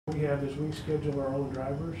we have is we schedule our own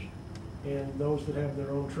drivers, and those that have their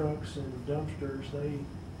own trucks and dumpsters,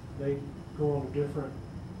 they go on a different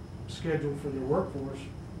schedule for their workforce.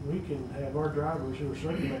 We can have our drivers who are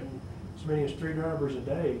circulating, as many as 3 drivers a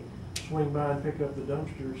day, swing by and pick up the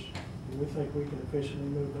dumpsters, and we think we can efficiently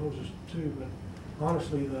move those too. But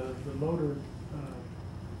honestly, the loader,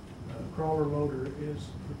 crawler loader is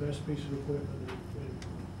the best piece of equipment,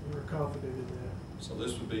 and we're confident in that. So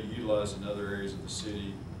this would be utilized in other areas of the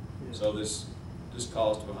city. Yes. So this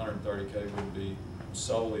cost of $130K would be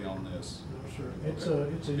solely on this. No, sir. Okay.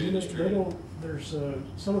 It's a Be unit. distributed. They don't. There's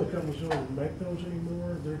some of the companies don't make those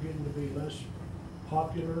anymore. They're getting to be less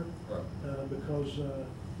popular, Right. because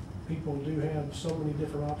people do have so many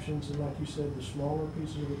different options, and like you said, the smaller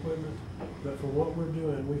pieces of equipment. But for what we're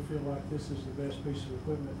doing, we feel like this is the best piece of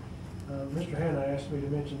equipment. Mr. Hanna asked me to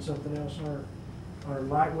mention something else. Our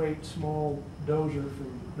lightweight small dozer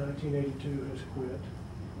from 1982 has quit.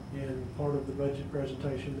 And part of the budget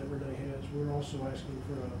presentation that Renee has, we're also asking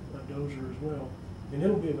for a dozer as well. And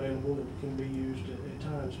it'll be available and can be used at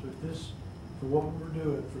times, but this, for what we're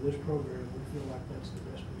doing for this program, we feel like that's the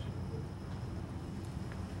best piece of equipment.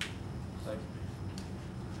 Thank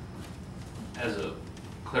you. As a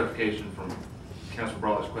clarification from Councilor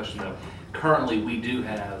Brawley's question though, currently we do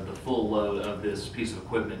have the full load of this piece of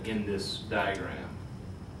equipment in this diagram,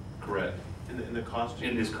 correct? In the cost?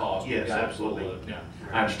 In this cost? Yes, we've got a full absolutely. load. Yeah,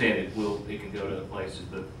 I understand it can go to other places,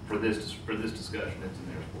 but for this discussion, it's in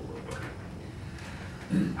there full load.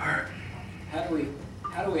 Okay. All right.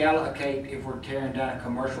 How do we allocate, if we're tearing down a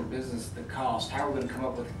commercial business, the cost? How are we gonna come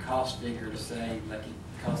up with a cost figure to say, like,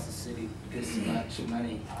 it costs the city this much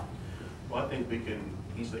money? Well, I think we can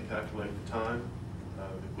easily calculate the time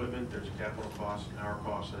of equipment. There's a capital cost, an hour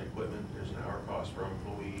cost on equipment. There's an hour cost for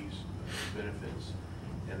employees, benefits,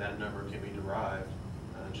 and that number can be derived,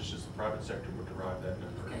 just as the private sector would derive that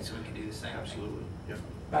number. Okay, so we can do the same thing. Absolutely, yep.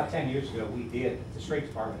 About 10 years ago, the street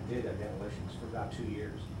department did have demolitions for about 2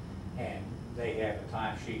 years. And they have a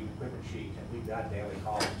time sheet, equipment sheet, and we've got daily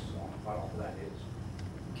costs on what all that is.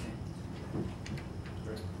 Okay.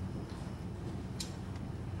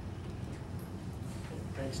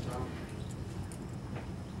 Thanks, Tom.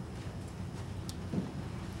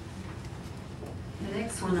 The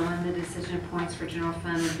next one on the decision points for general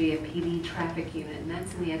fund would be a PD traffic unit, and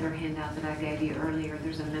that's in the other handout that I gave you earlier.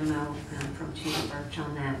 There's a memo from Chief Birch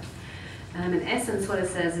on that. In essence, what it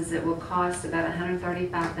says is it will cost about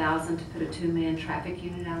 $135,000 to put a 2-man traffic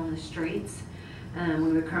unit out on the streets.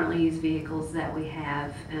 We would currently use vehicles that we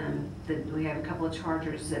have. We have a couple of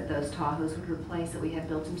Chargers that those Tahoes would replace that we have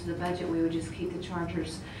built into the budget. We would just keep the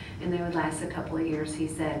Chargers, and they would last a couple of years, he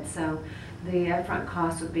said. So the upfront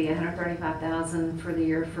cost would be $135,000 for the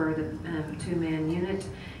year for the 2-man unit.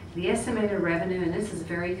 The estimated revenue, and this is a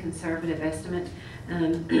very conservative estimate,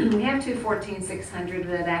 we have 214,600,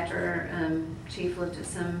 but after Chief looked at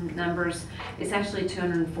some numbers, it's actually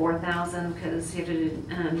 204,000 because you have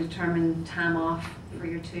to determine time off for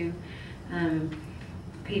your 2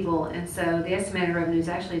 people, and so the estimated revenue is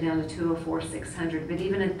actually down to 204,600. But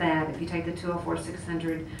even at that, if you take the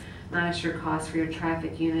 204,600 minus your cost for your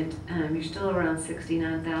traffic unit, you're still around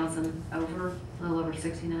 69,000 over, a little over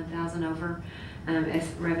 69,000 over as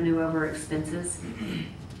revenue over expenses.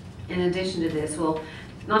 In addition to this, well,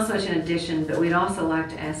 not so much in addition, but we'd also like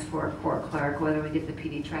to ask for a court clerk, whether we get the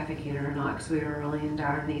PD traffic unit or not, because we are really in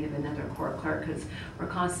dire need of another court clerk, because we're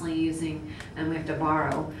constantly using, and we have to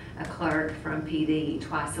borrow a clerk from PD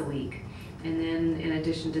twice a week. And then in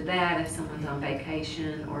addition to that, if someone's on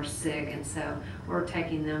vacation or sick, and so we're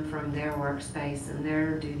taking them from their workspace and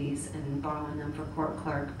their duties and borrowing them for court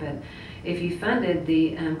clerk. But if you funded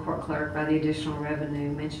the court clerk by the additional revenue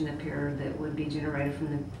mentioned up here that would be generated from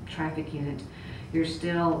the traffic unit, you're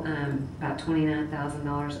still about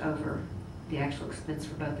 $29,000 over the actual expense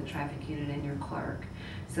for both the traffic unit and your clerk.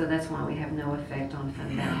 So that's why we have no effect on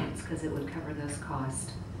fund balance, because it would cover those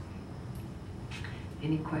costs.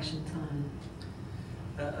 Any questions on?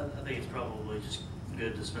 I think it's probably just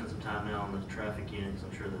good to spend some time now on the traffic unit, because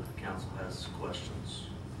I'm sure the council has questions.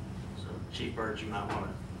 So Chief Birch, you might want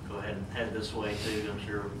to go ahead and head this way too, I'm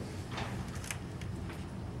sure.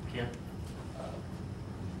 Ken?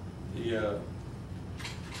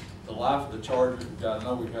 The life of the Charger, I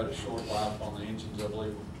know we've had a short life on the engines, I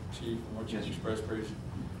believe, Chief, from what you expressed previously.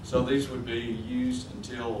 So these would be used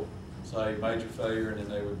until, say, major failure, and then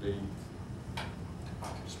they would be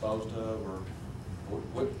disposed of, or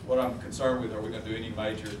what I'm concerned with, are we going to do any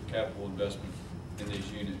major capital investment in these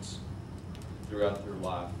units throughout their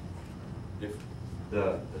life? If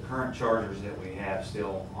the current Chargers that we have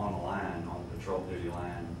still on the line, on the patrol duty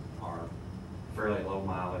line, are fairly low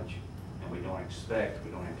mileage, and we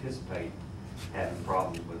don't anticipate having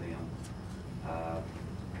problems with them.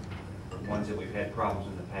 The ones that we've had problems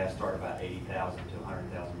in the past start about 80,000 to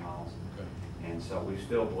 100,000 miles. Okay. And so we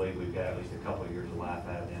still believe we've got at least a couple of years of life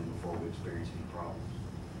out of them before we experience any problems.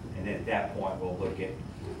 And then at that point, we'll look at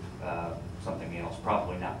something else,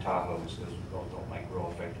 probably not Tahoes, because those don't make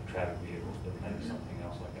real effective traffic vehicles, but maybe something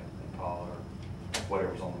else like an Impala or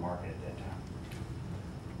whatever's on the market at that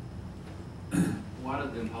time. Why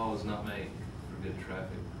did the Impalas not make for good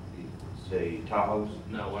traffic vehicles? The Tahoes,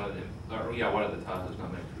 No, why did the Tahoes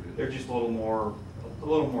not make for good? they're just a little more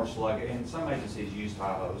sluggish, and some agencies use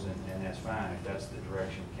Tahoes, and that's fine. If that's the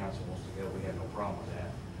direction council wants to go, we have no problem with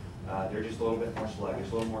that. They're just a little bit more sluggish,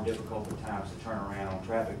 a little more difficult at times to turn around on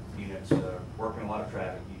traffic units. Working a lot of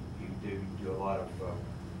traffic, you do a lot of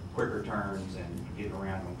quicker turns and getting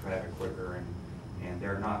around on traffic quicker, and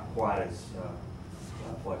they're not quite as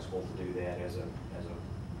flexible to do that as a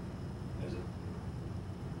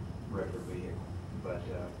regular vehicle. But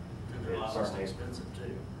And they're a lot less certainly, expensive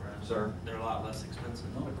too, right? Sir? They're a lot less expensive.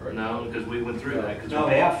 Not a great. No, because we went through that. 'cause No,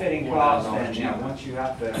 we- the outfitting costs, $4,000 and cheaper. once you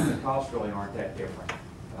outfit them, the costs really aren't that different.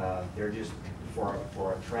 They're just, for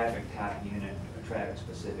a traffic type unit, a traffic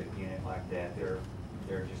specific unit like that, they're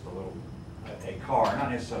just a car,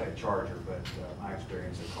 not necessarily a Charger, but my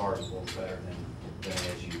experience, a car is a little better than an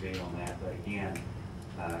SUV on that. But again,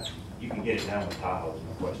 you can get it done with Tahoes,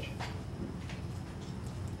 no question.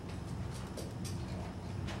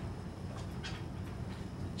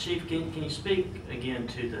 Chief, can you speak again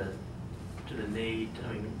to the need?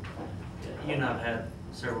 I mean, you and I have had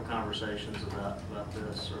several conversations about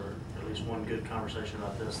this, or at least one good conversation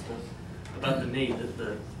about this, about the need, that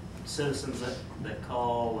the citizens that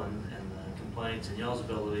call and the complaints, and y'all's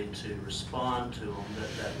ability to respond to them,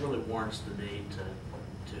 that really warrants the need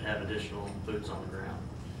to have additional boots on the ground.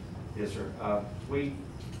 Yes, sir. We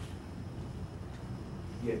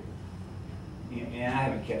get, and I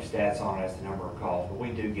haven't kept stats on it as the number of calls, but we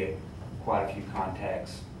do get quite a few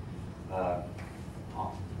contacts on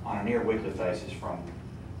a near weekly basis from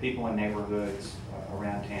people in neighborhoods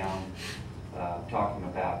around town talking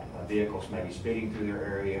about vehicles maybe speeding through their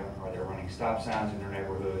area, or they're running stop signs in their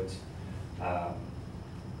neighborhoods,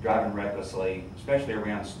 driving recklessly, especially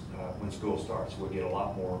around when school starts. We get a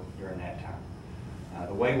lot more during that time.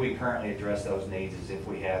 The way we currently address those needs is if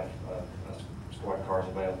we have squad cars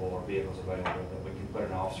available or vehicles available that we can put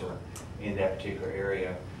an officer in that particular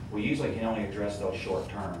area. We usually can only address those short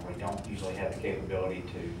term. We don't usually have the capability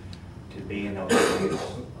to be in those areas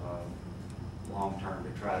long term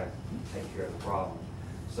to try to take care of the problem.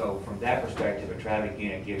 So from that perspective, a traffic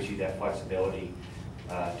unit gives you that flexibility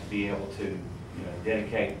to be able to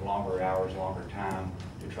dedicate longer hours, longer time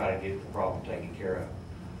to try to get the problem taken care of.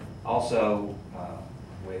 Also,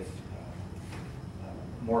 with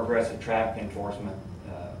more aggressive traffic enforcement,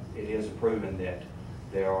 it is proven that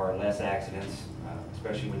there are less accidents,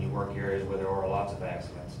 especially when you work areas where there are lots of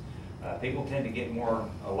accidents. People tend to get more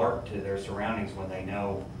alert to their surroundings when they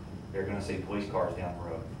know they're going to see police cars down the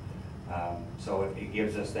road. So it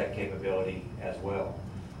gives us that capability as well.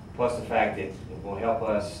 Plus the fact that it will help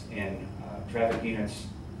us in traffic units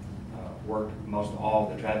work most all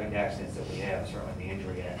of the traffic accidents that we have, certainly the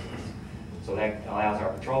injury accidents. So that allows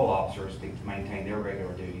our patrol officers to maintain their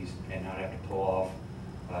regular duties and not have to pull off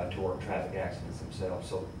to work traffic accidents themselves.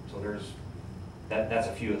 So there's that's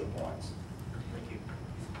a few of the points. Thank you.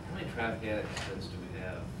 How many traffic accidents do we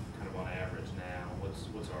have kind of on average now?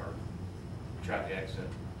 What's our traffic accident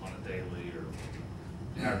on a daily,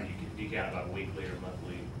 or however do you count about weekly or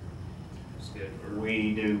monthly schedule?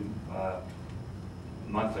 We do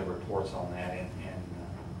monthly reports on that, and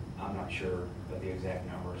I'm not sure of the exact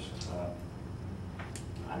numbers.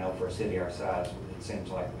 I know for a city our size, it seems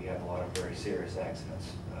like we have a lot of very serious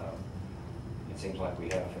accidents. It seems like we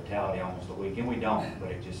have a fatality almost a week, and we don't, but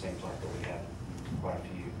it just seems like that we have quite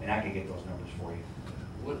a few, and I can get those numbers for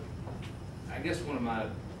you. I guess one of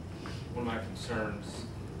my concerns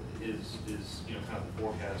is kind of the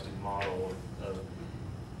forecasting model of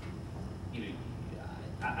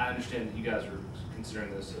I understand that you guys are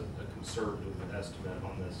considering this a conservative estimate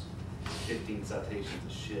on this 15 citations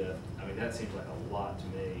a shift. I mean, that seems like a lot to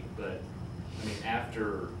me, but I mean,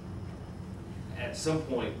 at some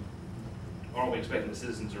point, aren't we expecting the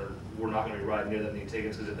citizens we're not going to be riding near that many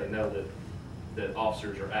tickets, because if they know that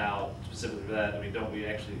officers are out specifically for that, I mean,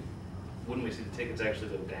 wouldn't we see the tickets actually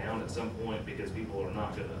go down at some point, because people are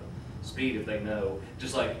not going to speed if they know,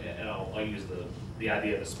 just like, and I'll use the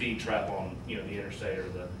idea of a speed trap on the interstate or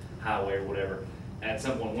the highway or whatever. At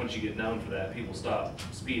some point, once you get known for that, people stop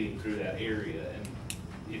speeding through that area, and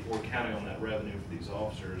if we're counting on that revenue for these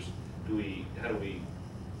officers, how do we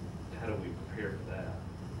how do we prepare for that?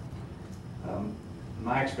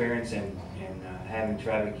 My experience in having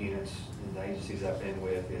traffic units in the agencies I've been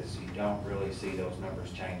with is you don't really see those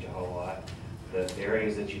numbers change a whole lot. The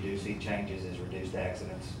areas that you do see changes is reduced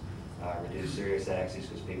accidents, reduced serious accidents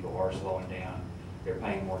because people are slowing down. They're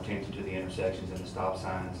paying more attention to the intersections and the stop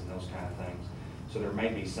signs and those kind of things. So there may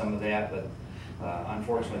be some of that, but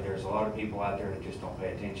unfortunately there's a lot of people out there that just don't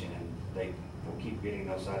pay attention, and they will keep getting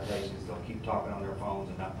those citations. They'll keep talking on their phones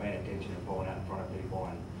and not paying attention and pulling out in front of people.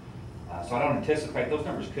 And so I don't anticipate, those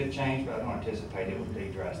numbers could change, but I don't anticipate it would be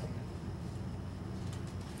drastic.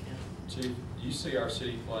 Chief, you see our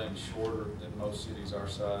city playing shorter than most cities our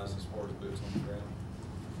size as far as boots on the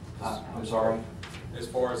ground? I'm sorry? As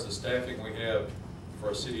far as the staffing we have for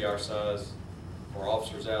a city our size, for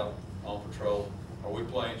officers out on patrol, are we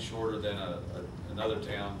playing shorter than another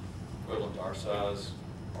town equivalent to our size?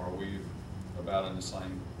 Or are we about in the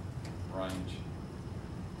same range?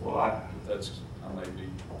 Well, I may not be.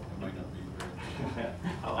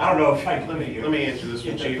 I don't know if I Let me answer this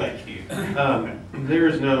one, Chief. Thank you. There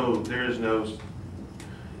is no,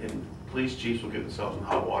 and police chiefs will get themselves in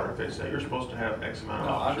hot water if they say, you're supposed to have X amount of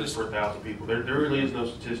No, officers per 1,000 people. There really is no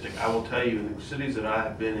statistic. I will tell you, in the cities that I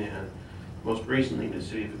have been in, most recently in a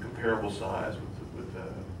city of a comparable size with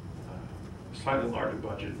a slightly larger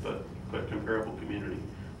budget, but comparable community,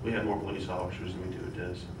 we have more police officers than we do at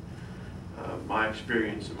Denison. My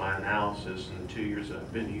experience and my analysis in the 2 years that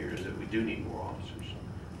I've been here is that we do need more officers.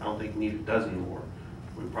 I don't think we need a dozen more.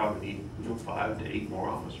 We probably need 5 to 8 more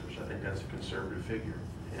officers. I think that's a conservative figure.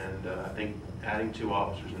 And I think adding 2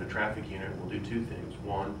 officers in a traffic unit will do 2 things.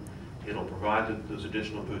 One, it'll provide those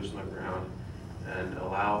additional boots on the ground and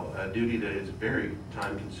allow a duty that is very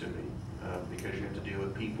time consuming because you have to deal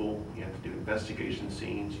with people, you have to do investigation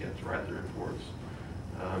scenes, you have to write the reports.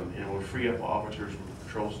 And it will free up officers from a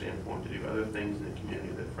patrol standpoint to do other things in the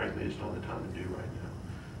community that frankly is not the time to do right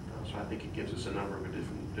now. So I think it gives us a number of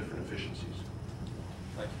different efficiencies.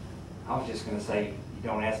 Thank you. I was just going to say, you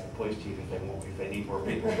don't ask the police chief if they need more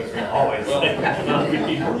people, because they're always Well, saying. I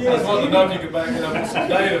just wanted to know if you could back it up with some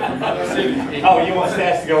data from the city. Oh, you want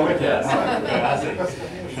staff to go with that? Yes. I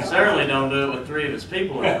see. You certainly don't do it with 3 of his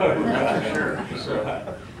people in there, that's for sure. So,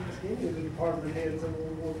 Any of the department heads that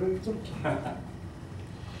want to move them.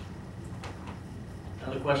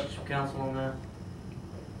 other questions from council on that?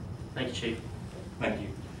 Thank you, Chief. Thank you.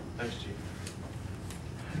 Thanks, Chief.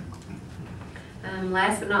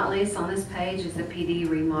 Last but not least on this page is the PD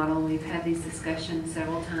remodel. We've had these discussions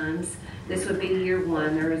several times. This would be year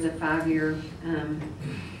 1. There is a 5-year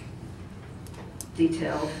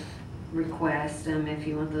detailed request. If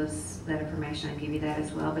you want that information, I can give you that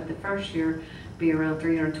as well. But the first year be around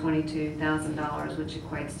 $322,000, which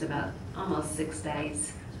equates to about almost 6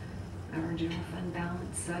 days of our general fund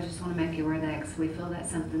balance. So I just want to make you aware of that because we feel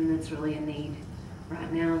that's something that's really a need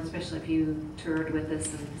right now, especially if you toured with us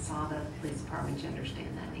and saw the police department, you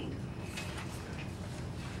understand that need.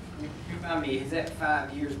 Remind me, is that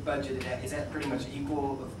 5 years budgeted at, is that pretty much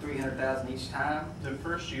equal of 300,000 each time? The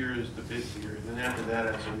first year is the bid year, then after that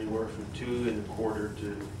it's anywhere from 2.25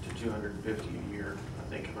 to 250 a year. I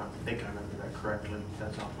think I remember that correctly.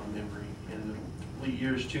 That's off my memory. And the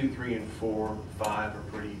years 2, 3, and 4, 5 are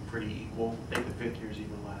pretty equal. I think the 5th year is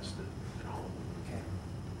even less than all of them.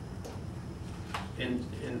 And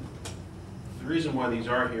the reason why these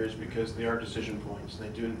are here is because they are decision points. They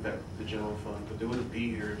do affect the general fund, but they wouldn't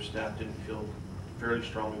be here if staff didn't feel fairly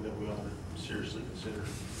strongly that we ought to seriously consider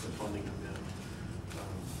the funding of them.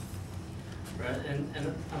 Right,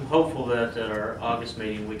 and I'm hopeful that at our August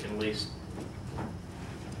meeting, we can at least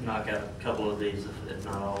knock out a couple of these, if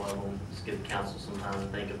not all of them. Just give council some time to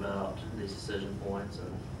think about these decision points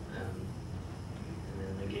and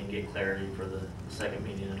then again, get clarity for the second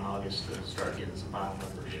meeting in August to start getting some final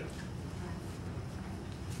numbers.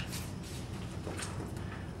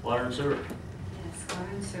 Water and sewer. Yes, water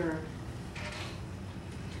and sewer.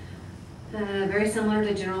 Very similar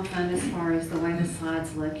to general fund as far as the way the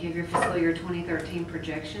slides look. You have your fiscal year 2013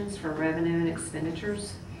 projections for revenue and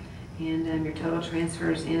expenditures, and your total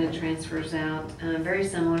transfers in and transfers out. Very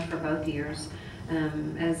similar for both years.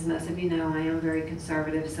 As most of you know, I am very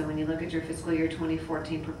conservative, so when you look at your fiscal year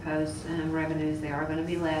 2014 proposed revenues, they are going to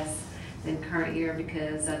be less than current year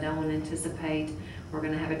because I don't want to anticipate we're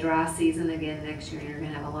going to have a dry season again next year. You're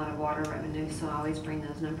going to have a lot of water revenue, so I always bring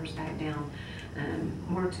those numbers back down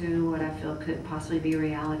more to what I feel could possibly be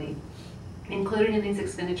reality. Included in these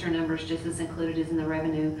expenditure numbers, just as included as in the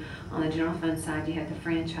revenue, on the general fund side, you have the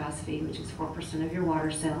franchise fee, which is 4% of your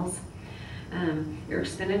water sales. Your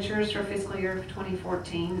expenditures for fiscal year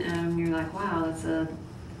 2014, you're like, wow, that's a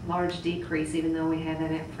large decrease, even though we had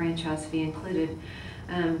that franchise fee included.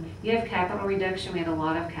 You have capital reduction. We had a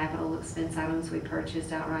lot of capital expense items we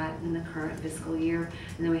purchased outright in the current fiscal year.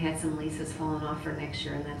 And then we had some leases falling off for next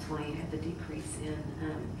year, and that's why you had the decrease in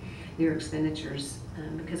your expenditures,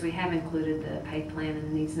 because we have included the pay plan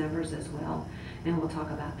in these numbers as well. And we'll talk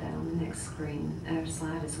about that on the next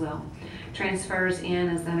slide as well. Transfers in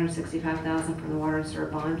is the $165,000 from the Water and Sewer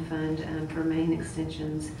Bond Fund for main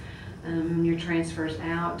extensions. Your transfers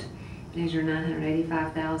out is your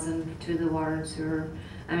 $985,000 to the water and sewer,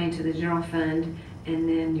 to the general fund, and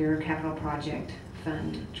then your capital project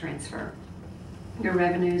fund transfer. Your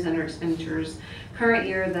revenues under expenditures, current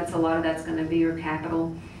year, a lot of that's going to be your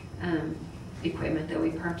capital equipment that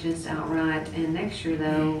we purchased outright, and next year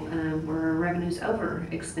though, we're revenues over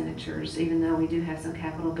expenditures, even though we do have some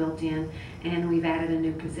capital built in, and we've added a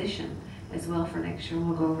new position as well for next year.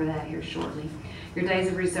 We'll go over that here shortly. Your days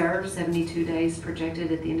of reserve, 72 days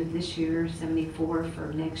projected at the end of this year, 74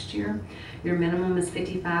 for next year. Your minimum is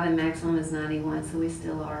 55 and maximum is 91, so we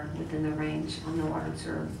still are within the range on the water and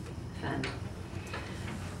sewer fund.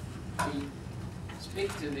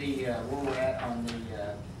 Speak to the where we're at on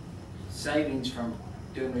the savings from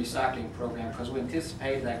doing recycling program, because we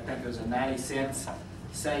anticipated, I think it was a 90 cents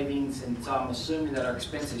savings, and so I'm assuming that our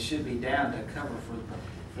expenses should be down to cover for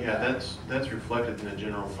Yeah, that. that's reflected in the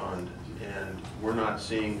general fund, and we're not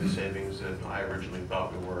seeing the savings that I originally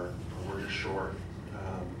thought we were. We're just short.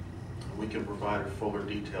 We can provide a fuller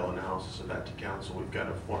detail analysis of that to council. We've got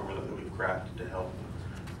a formula that we've crafted to help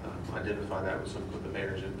identify that with some of the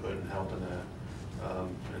mayor's input and help in that.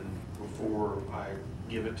 And before I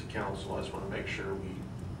give it to council, I just want to make sure we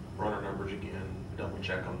run our numbers again, double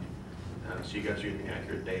check them, so you guys are getting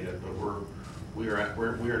accurate data. But we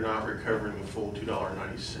are not recovering the full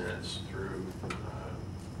 $2.90 through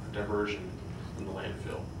diversion from the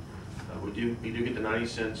landfill. We do get the 90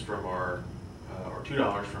 cents from our or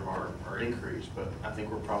 $2 from our increase, but I think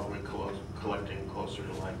we're probably collecting closer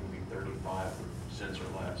to like maybe 35 cents or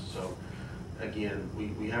less. So again,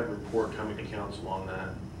 we have a report coming to council on that.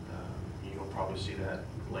 You'll probably see that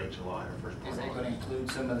late July or first part Is of that going to August.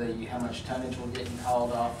 include some of the, how much tonnage we're getting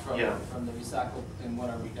hauled off from, Yeah. from the recycle, and what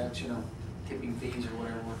our reduction of tipping fees or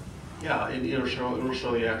whatever? Yeah, it'll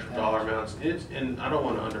show the actual dollar amounts. And I don't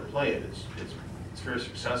want to underplay it. It's very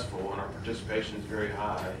successful, and our participation is very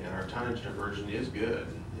high, and our tonnage conversion is good.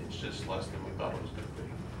 It's just less than we thought it was going to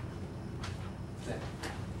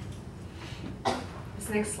be. This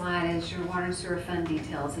next slide is your water and sewer fund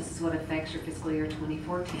details. This is what affects your fiscal year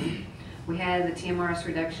 2014. We had the TMRS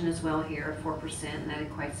reduction as well here of 4%, and that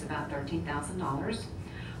equates to about $13,000.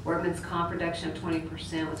 Workman's comp reduction of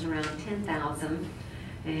 20% was around $10,000.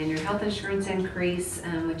 And your health insurance increase,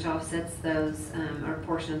 which offsets those, or a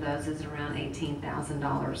portion of those, is around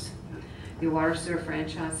 $18,000. Your water sewer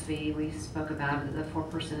franchise fee, we spoke about it, the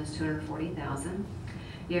 4% is $240,000.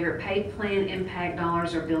 You have your paid plan impact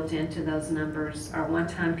dollars are built into those numbers, our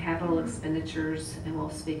one-time capital expenditures, and we'll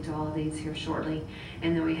speak to all of these here shortly.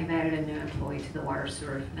 And then we have added a new employee to the water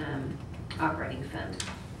sewer operating fund.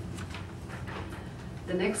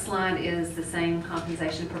 The next slide is the same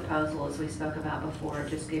compensation proposal as we spoke about before. It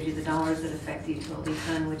just gives you the dollars that affect the utility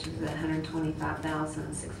fund, which is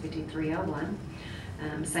 $125,653.01.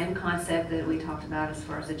 Same concept that we talked about as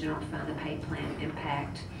far as the general fund, the pay plan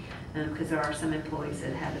impact, because there are some employees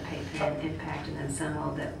that have the pay plan impact, and then some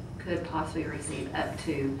will that could possibly receive up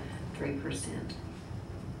to 3%.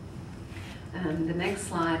 The next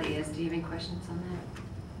slide is, do you have any questions on that?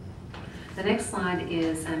 The next slide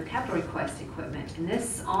is capital request equipment, and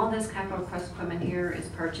all this capital request equipment here is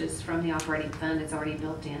purchased from the operating fund. It's already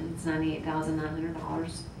built in. It's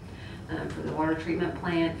 $98,900 for the water treatment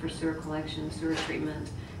plant, for sewer collection, sewer treatment,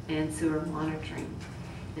 and sewer monitoring.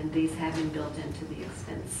 And these have been built into the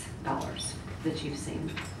expense dollars that you've seen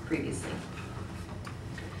previously.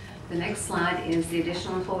 The next slide is the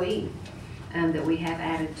additional employee that we have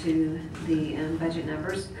added to the budget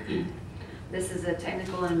numbers. This is a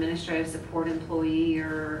technical and administrative support employee,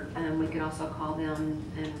 or we could also call them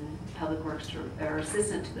public works or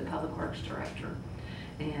assistant to the public works director.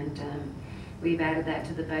 And we've added that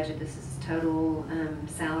to the budget. This is total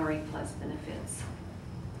salary plus benefits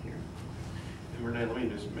here. And Renee, let me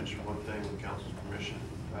just mention one thing with council's permission.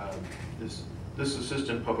 This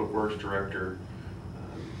assistant public works director,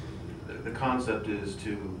 the concept is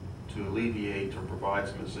to alleviate or provide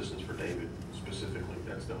some assistance for David specifically.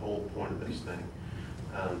 That's the whole point of this thing.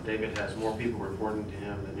 David has more people reporting to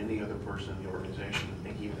him than any other person in the organization. I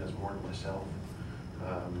think he even has more than myself.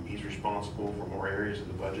 He's responsible for more areas of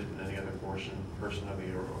the budget than any other person of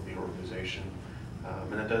the organization.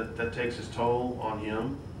 And that takes its toll on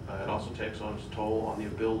him. It also takes on its toll on the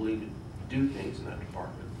ability to do things in that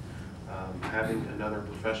department. Having another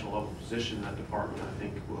professional level position in that department, I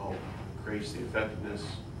think, will increase the effectiveness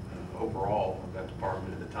overall of that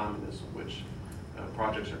department and the timeliness of which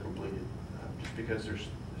projects are completed, just because there's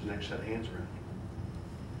an extra set of hands around.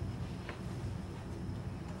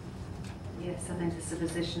 Yes, I think this is a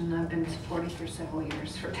position I've been supporting for several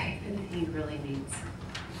years for David. He really needs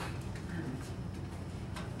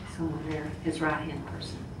someone there, his right-hand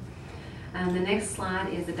person. The next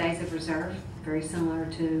slide is the days of reserve, very similar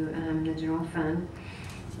to the general fund.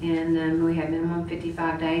 And we have minimum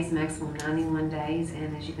 55 days, maximum 91 days,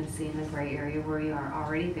 and as you can see in the gray area, we are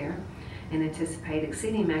already there, and anticipate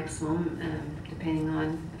exceeding maximum depending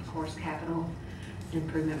on, of course, capital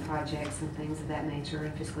improvement projects and things of that nature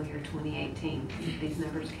in fiscal year 2018. These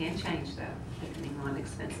numbers can change though, depending on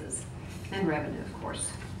expenses and revenue, of course.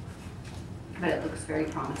 But it looks very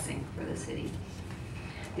promising for the city.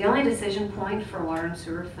 The only decision point for water and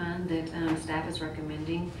sewer fund that staff is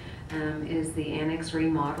recommending is the annex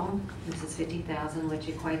remodel. This is $50,000, which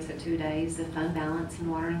equates to 2 days of fund balance in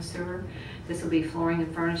water and sewer. This will be flooring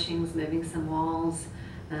and furnishings, moving some walls.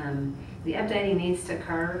 The updating needs to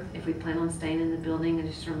occur if we plan on staying in the building. And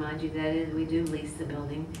just to remind you that we do lease the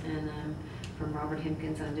building, and from Robert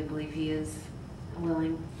Hempkins, I do believe he is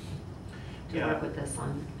willing to work with us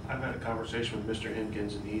on. I've had a conversation with Mr.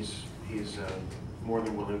 Hempkins, and he's more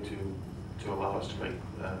than willing to allow us to make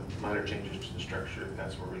minor changes to the structure if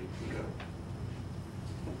that's where we go.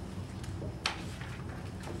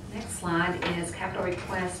 Next slide is capital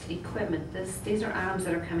request equipment. These are items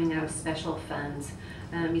that are coming out of special funds.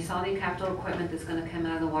 You saw the capital equipment that's going to come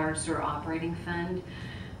out of the water sewer operating fund.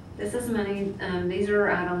 This is money, these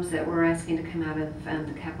are items that we're asking to come out of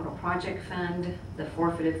the capital project fund, the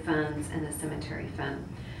forfeited funds, and the cemetery fund.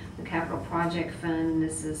 The capital project fund,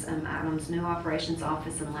 this is items, new operations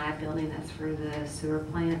office and lab building, that's for the sewer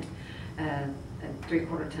plant, a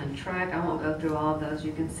 3/4 ton truck. I won't go through all of those.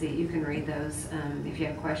 You can see, you can read those. If you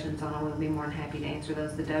have questions on them, we'll be more than happy to answer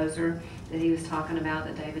those. The dozer that he was talking about,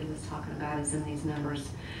 that David was talking about, is in these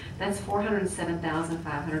numbers. That's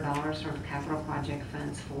 $407,500 from capital project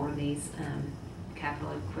funds for these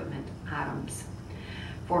capital equipment items.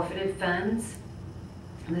 Forfeited funds,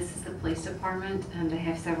 this is the police department, and they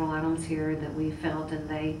have several items here that we felt and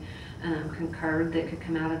they concurred that could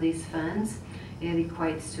come out of these funds. It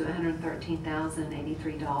equates to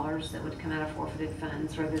 $113,083 that would come out of forfeited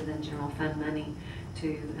funds rather than general fund money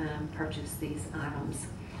to purchase these items.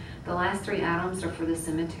 The last 3 items are for the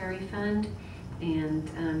cemetery fund, and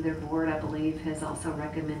their board, I believe, has also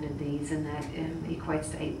recommended these, and that equates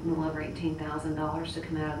to a little over $18,000 to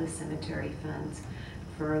come out of the cemetery funds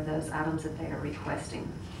for those items that they are requesting.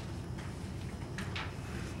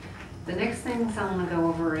 The next things I want to go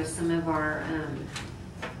over is some of our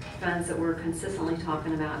funds that we're consistently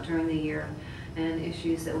talking about during the year, and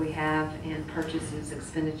issues that we have in purchases,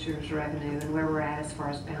 expenditures, revenue, and where we're at as far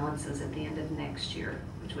as balances at the end of next year,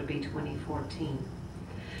 which would be 2014.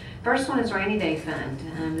 First one is rainy day fund.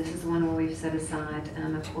 This is the one where we've set aside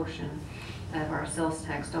a portion of our sales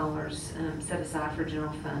tax dollars set aside for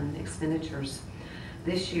general fund expenditures.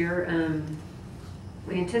 This year,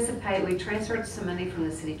 we transferred some money from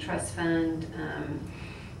the city trust fund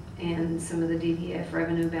and some of the DVF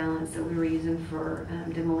revenue balance that we were using for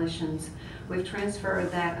demolitions. We've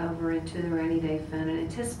transferred that over into the rainy day fund and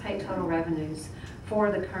anticipate total revenues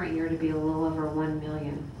for the current year to be a little over $1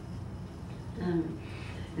 million. And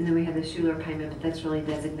then we have the Schuler payment, but that's really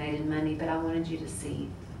designated money, but I wanted you to see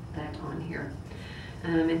that on here.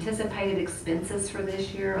 Anticipated expenses for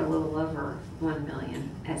this year, a little over $1 million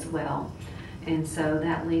as well. And so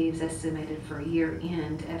that leaves estimated for year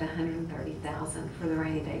end at $130,000 for the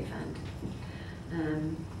rainy day fund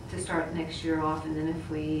to start next year off. And then if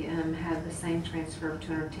we have the same transfer of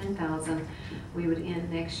 $210,000, we would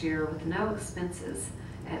end next year with no expenses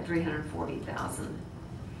at $340,000.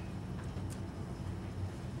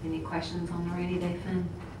 Any questions on the rainy day fund?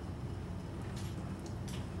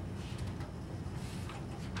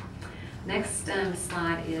 Next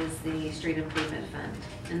slide is the street improvement fund.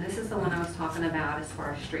 And this is the one I was talking about as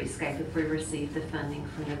far as streetscape. If we receive the funding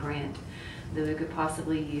from the grant, that we could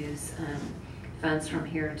possibly use funds from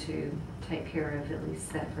here to take care of at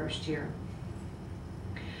least that first year.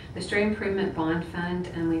 The street improvement bond fund,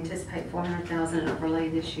 and we anticipate $400,000 overlay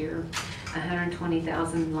this year,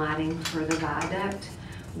 $120,000 lighting for the viaduct,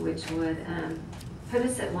 which would put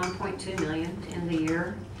us at $1.2 million in the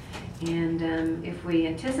year. And if we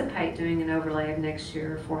anticipate doing an overlay of next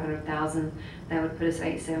year, $400,000, that would put us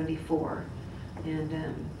at $874,000. And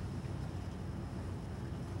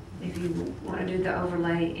if you want to do the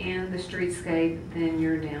overlay and the streetscape, then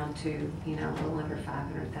you're down to, a little under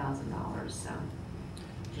 $500,000. So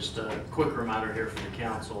Just a quick reminder here for the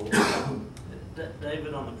council.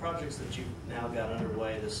 David, on the projects that you've now got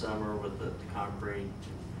underway this summer with the concrete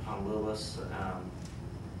on Lewis,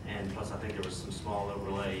 and plus I think there was some small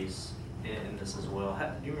overlays in this as well.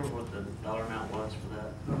 Do you remember what the dollar amount was for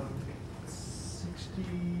that?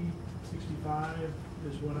 65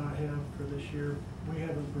 is what I have for this year. We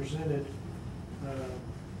haven't presented,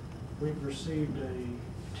 we've received a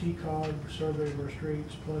TCOG survey of our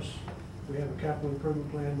streets, plus we have a capital improvement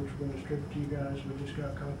plan, which we're going to distribute to you guys. We just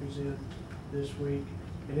got copies in this week,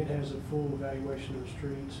 and it has a full evaluation of the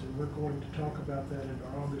streets, and we're going to talk about that in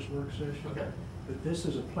our August work session. Okay. But this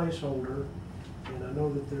is a placeholder, and I know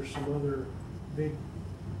that there's some other big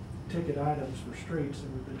ticket items for streets that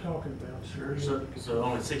we've been talking about. Sure. So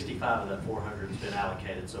only 65 of that 400 has been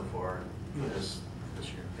allocated so far for this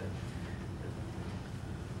year.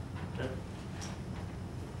 Okay.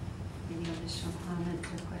 Any additional comments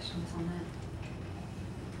or questions on that?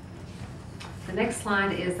 The next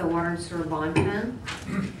slide is the water and sewer bond fund.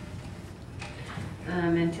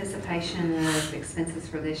 Anticipation of expenses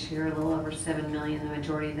for this year, a little over $7 million, the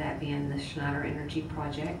majority of that being the Schneider Energy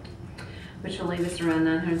project, which will leave us around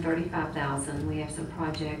 $935,000. We have some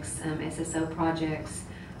projects, SSO projects,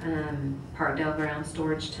 Parkdale ground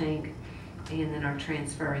storage tank, and then our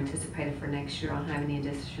transfer anticipated for next year. I don't have any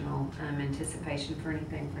additional anticipation for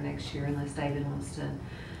anything for next year unless David wants to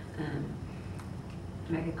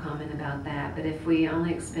make a comment about that. But if we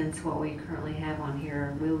only expense what we currently have on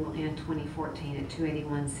here, we will end 2014 at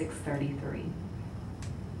 $281,633.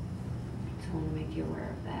 So I want to make you aware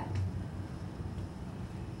of that.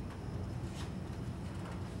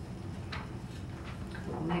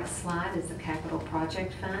 Next slide is the capital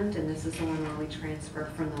project fund, and this is the one where we transfer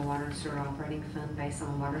from the water and sewer operating fund based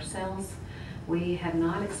on water sales. We have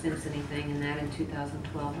not expensed anything in that in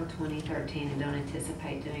 2012 or 2013 and don't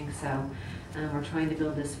anticipate doing so. We're trying to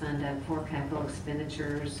build this fund up for capital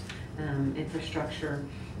expenditures, infrastructure,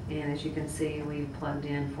 and as you can see, we've plugged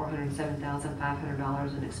in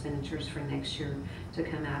 $407,500 in expenditures for next year to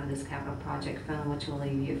come out of this capital project fund, which will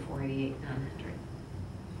leave you at $488,900.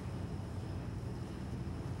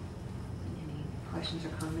 Questions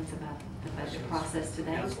or comments about the budget process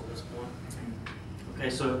today? Council at this point. Okay,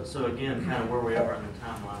 so again, kind of where we are in the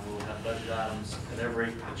timeline, we'll have budget items at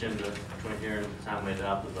every agenda between here and the time we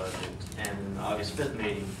adopt the budget. And in the August 5th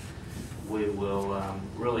meeting, we will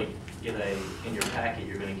really get in your packet,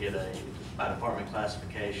 you're going to get by department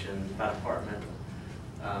classification, by department,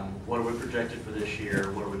 what are we projected for this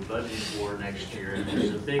year, what are we budgeting for next year. And if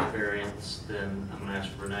there's a big variance, then I'm going to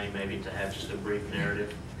ask Renee maybe to have just a brief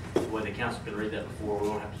narrative. The way the council can read that before, we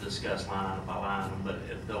won't have to discuss line item by line item, but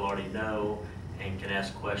if they'll already know and can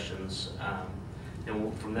ask questions,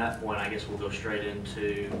 then from that point, I guess we'll go straight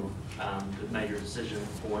into the major decision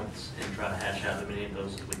points and try to hash out as many of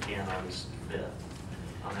those as we can on August 5th,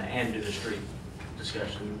 and do the street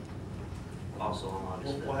discussion also on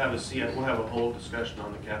August 5th. We'll have a whole discussion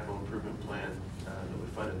on the capital improvement plan that we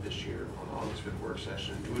funded this year on the August 5th work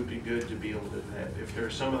session. It would be good to be able to have, if there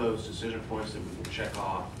are some of those decision points that we can check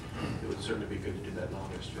off, it would certainly be good to do that on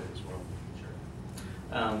August 5th as well. Sure.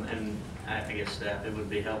 And I guess staff, it would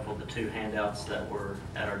be helpful, the two handouts that were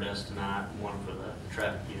at our desk tonight, one for the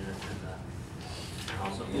traffic unit and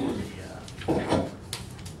also for the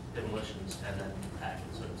demolitions, had that in the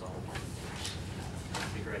packet, so it's all one.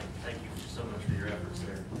 That'd be great. Thank you so much for your efforts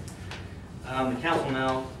there. The council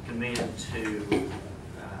now convened to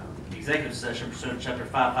executive session pursuant to Chapter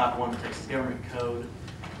 551 of the Texas Government Code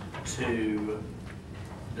to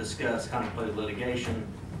discuss contemplated litigation,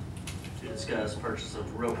 to discuss purchase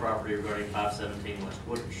of real property regarding 517 West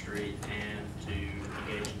Woodard Street, and to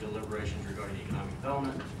engage in deliberations regarding economic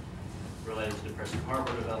development related to the Preston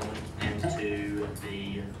Harbor development and to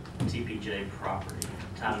the TPJ property.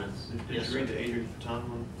 Time is, Did you read the Adrian Baton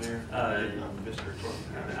one there?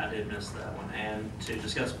 I did miss that one. And to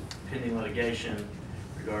discuss pending litigation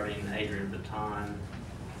regarding Adrian Baton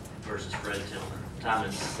versus Fred Tillman. Time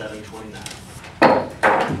is 7:29.